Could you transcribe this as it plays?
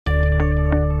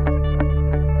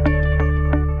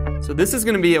So this is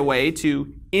going to be a way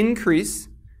to increase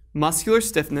muscular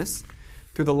stiffness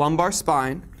through the lumbar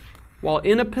spine while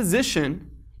in a position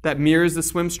that mirrors the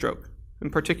swim stroke,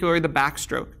 and particularly the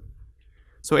backstroke.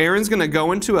 So Aaron's going to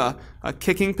go into a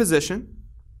kicking position.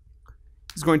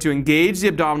 He's going to engage the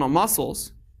abdominal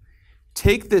muscles,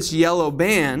 take this yellow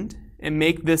band and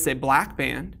make this a black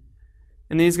band,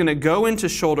 and then he's going to go into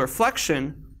shoulder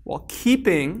flexion while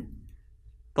keeping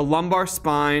the lumbar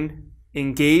spine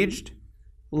engaged,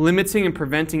 limiting and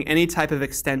preventing any type of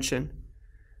extension.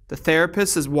 The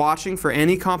therapist is watching for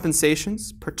any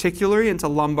compensations, particularly into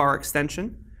lumbar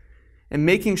extension, and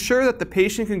making sure that the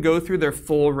patient can go through their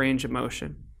full range of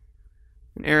motion.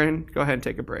 And Aaron, go ahead and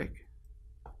take a break.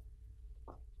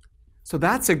 So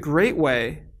that's a great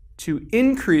way to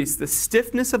increase the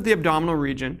stiffness of the abdominal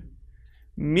region,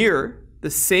 mirror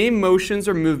the same motions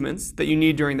or movements that you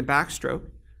need during the backstroke,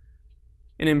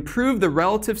 and improve the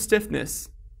relative stiffness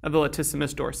of the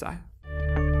latissimus dorsi.